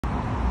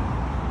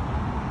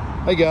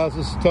Hey guys,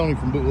 this is Tony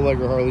from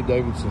Bootlegger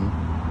Harley-Davidson.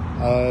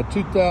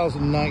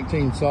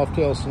 2019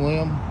 Softail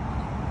Slim.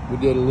 We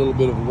did a little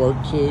bit of work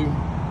too.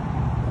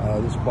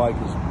 This bike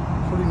is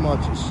pretty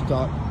much a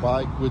stock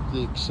bike with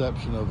the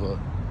exception of a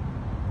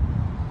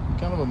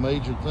kind of a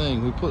major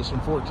thing. We put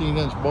some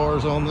 14-inch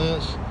bars on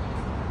this.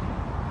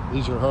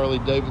 These are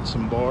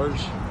Harley-Davidson bars.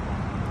 So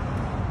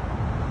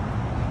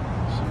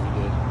we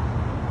did.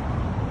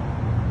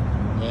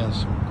 And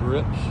some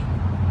grips.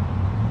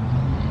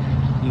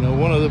 You know,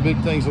 one of the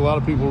big things a lot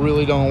of people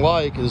really don't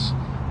like is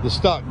the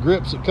stock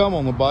grips that come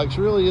on the bikes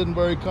really isn't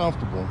very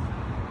comfortable.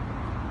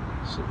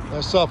 So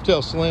that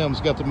Softail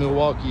Slim's got the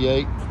Milwaukee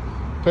 8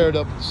 paired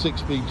up with the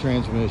 6-speed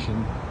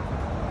transmission.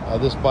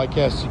 This bike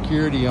has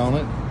security on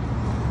it.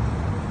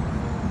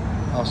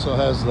 Also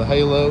has the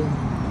Halo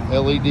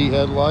LED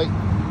headlight.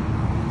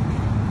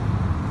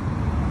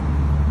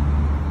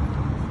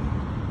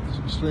 It's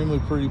an extremely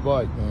pretty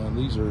bike, man.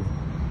 These are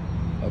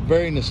a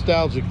very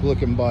nostalgic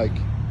looking bike.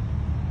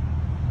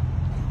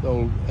 The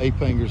old ape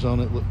hangers on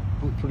it look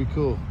pretty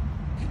cool.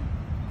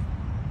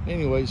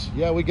 Anyways,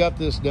 yeah, we got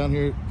this down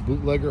here at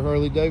Bootlegger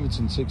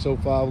Harley-Davidson,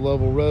 605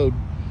 Level Road.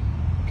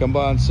 Come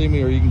by and see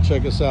me, or you can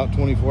check us out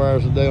 24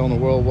 hours a day on the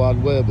World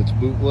Wide Web. It's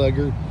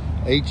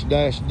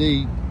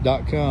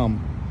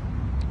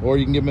bootlegger-d.com. Or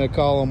you can give me a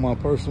call on my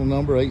personal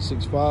number,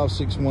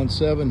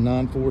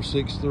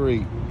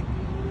 865-617-9463.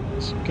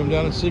 Come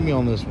down and see me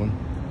on this one.